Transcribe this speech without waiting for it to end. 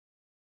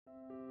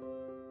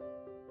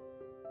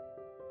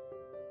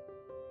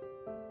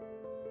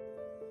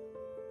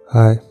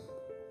Hi,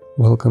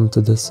 welcome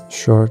to this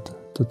short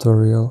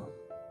tutorial.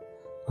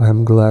 I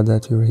am glad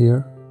that you're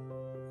here,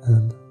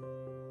 and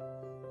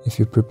if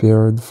you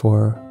prepared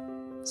for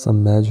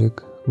some magic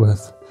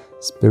with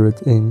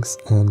spirit inks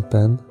and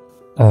pen,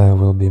 I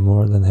will be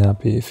more than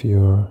happy if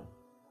you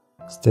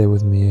stay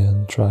with me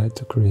and try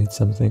to create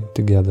something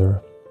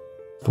together.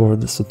 For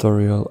this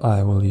tutorial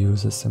I will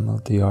use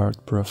SMLT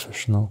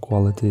Proffesional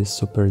quality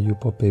Super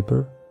Yupo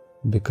paper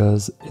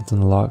because it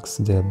unlocks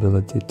the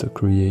ability to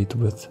create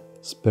with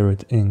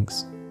spirit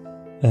inks,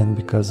 and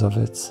because of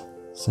its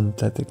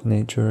synthetic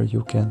nature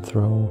you can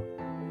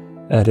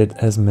edit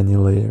as many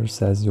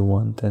layers as you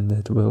want and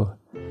it will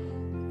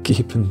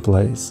keep in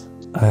place.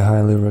 I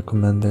highly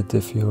recommend it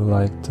if you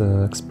like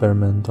to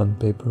experiment on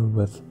paper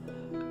with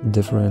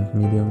different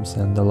mediums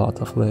and a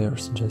lot of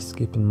layers. Just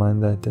keep in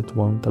mind that it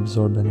won't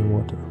absorb any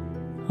water.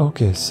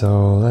 Okay,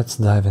 so let's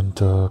dive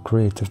into a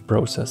creative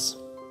process.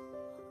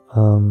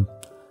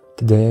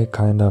 Today I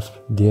kind of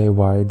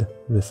DIY'd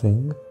the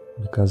thing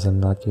because I'm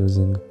not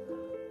using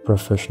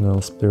professional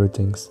spirit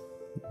inks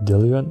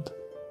diluent.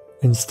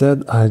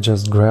 Instead I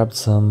just grabbed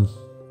some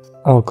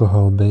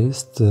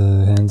alcohol-based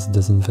hands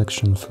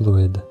disinfection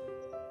fluid.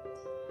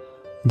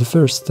 The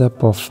first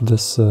step of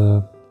this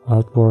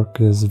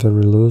artwork is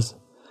very loose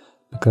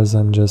because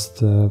I'm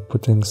just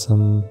putting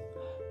some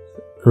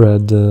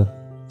red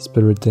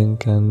spirit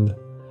ink and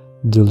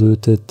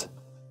dilute it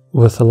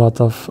with a lot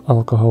of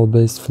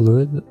alcohol-based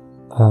fluid.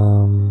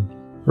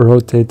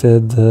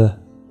 Rotated the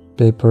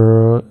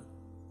paper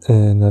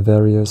in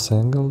various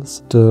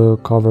angles to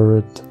cover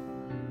it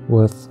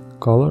with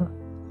color,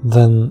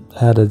 then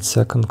added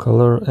second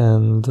color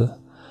and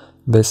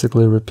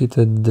basically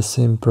repeated the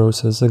same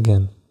process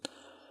again.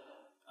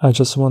 I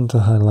just want to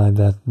highlight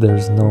that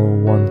there's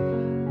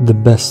the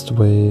best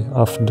way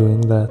of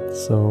doing that,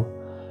 so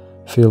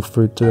feel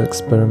free to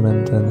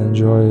experiment and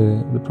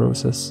enjoy the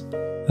process.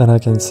 And I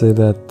can say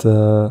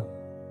that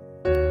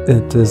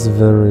it is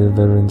very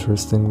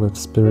interesting with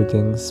spirit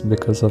inks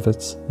because of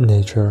its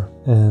nature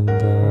and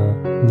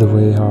the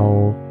way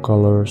how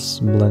colors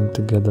blend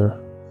together.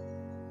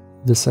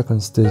 The second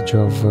stage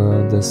of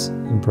this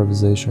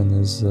improvisation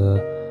is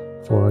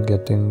for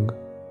getting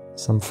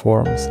some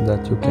forms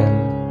that you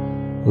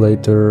can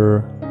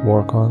later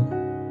work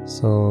on.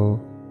 So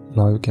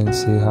now you can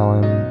see how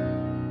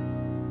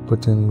I'm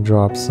putting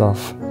drops of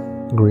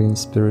green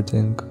spirit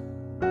ink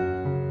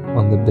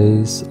on the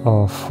base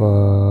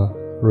of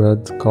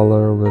red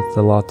color with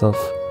a lot of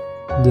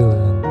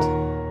diluent.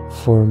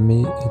 For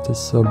me it is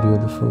so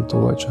beautiful to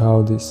watch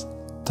how these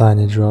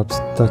tiny drops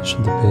touch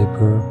the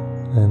paper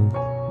and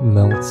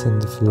melts in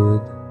the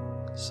fluid,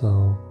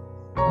 so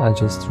I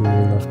just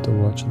really love to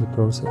watch the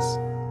process.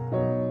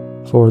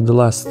 For the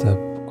last step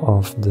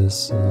of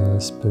this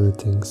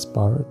spirit inks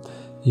part,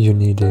 you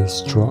need a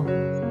straw,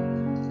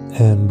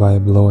 and by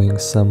blowing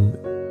some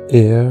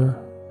air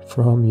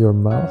from your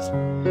mouth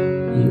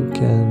you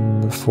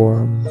can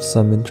form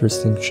some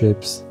interesting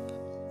shapes.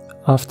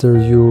 After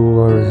you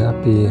are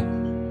happy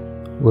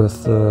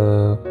with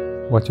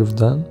what you've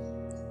done,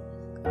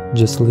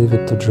 just leave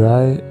it to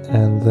dry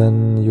and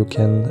then you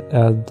can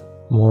add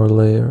more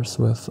layers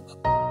with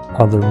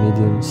other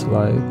mediums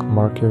like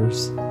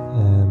markers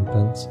and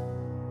pens.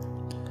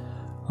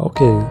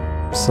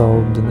 Okay,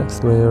 so the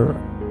next layer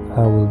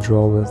I will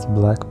draw with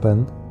black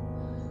pen,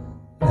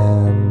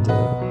 and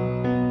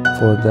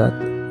for that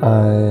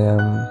I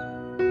am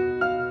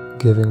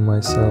giving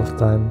myself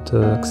time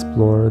to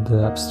explore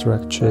the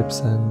abstract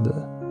shapes and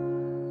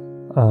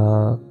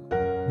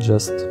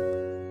just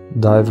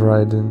dive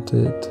right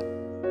into it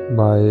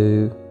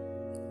by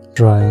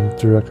trying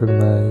to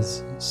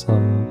recognize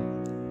some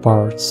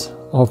parts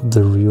of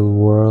the real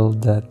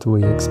world that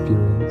we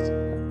experience.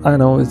 I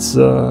know it's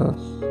a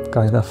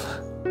kind of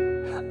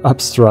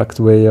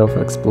abstract way of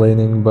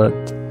explaining, but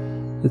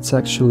it's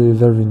actually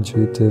very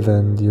intuitive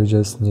and you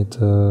just need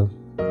to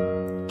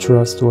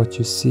trust what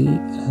you see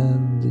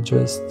and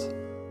just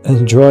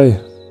enjoy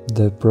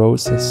the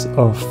process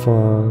of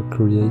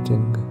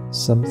creating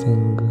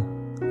something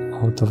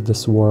out of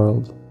this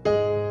world.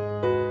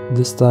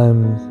 This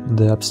time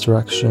the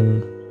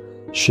abstraction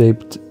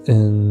shaped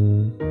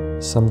in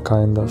some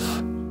kind of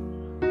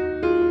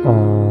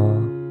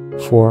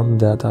form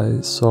that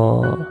I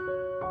saw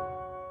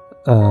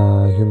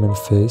a human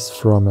face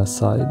from a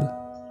side.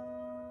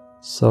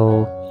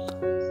 So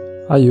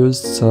I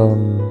used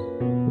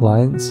some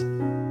lines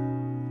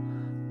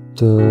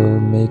to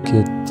make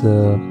it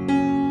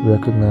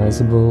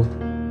recognizable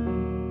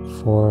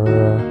for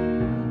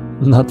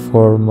not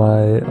for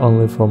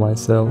only for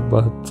myself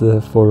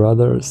but for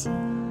others,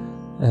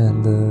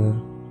 and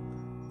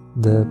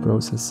the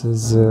process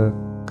is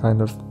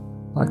kind of,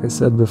 like I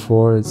said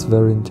before, it's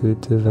very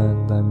intuitive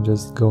and I'm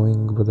just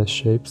going with the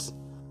shapes,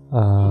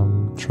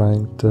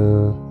 trying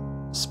to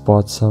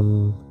spot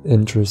some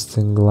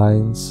interesting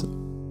lines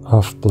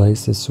of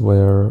places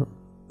where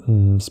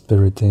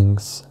spirit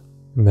inks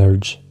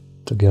merge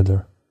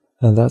together.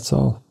 And that's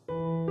all.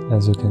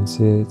 As you can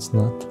see, it's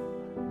not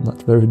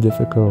very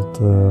difficult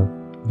to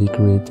be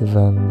creative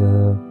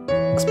and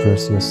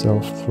express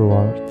yourself through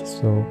art.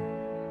 So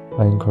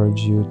I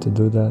encourage you to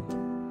do that.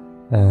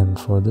 And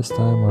for this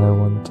time I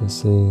want to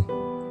say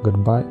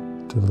goodbye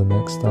till the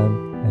next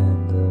time,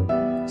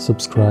 and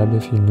subscribe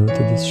if you're new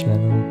to this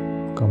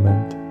channel,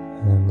 comment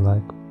and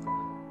like.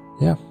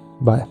 Yeah,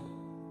 bye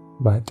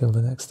till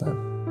the next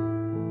time.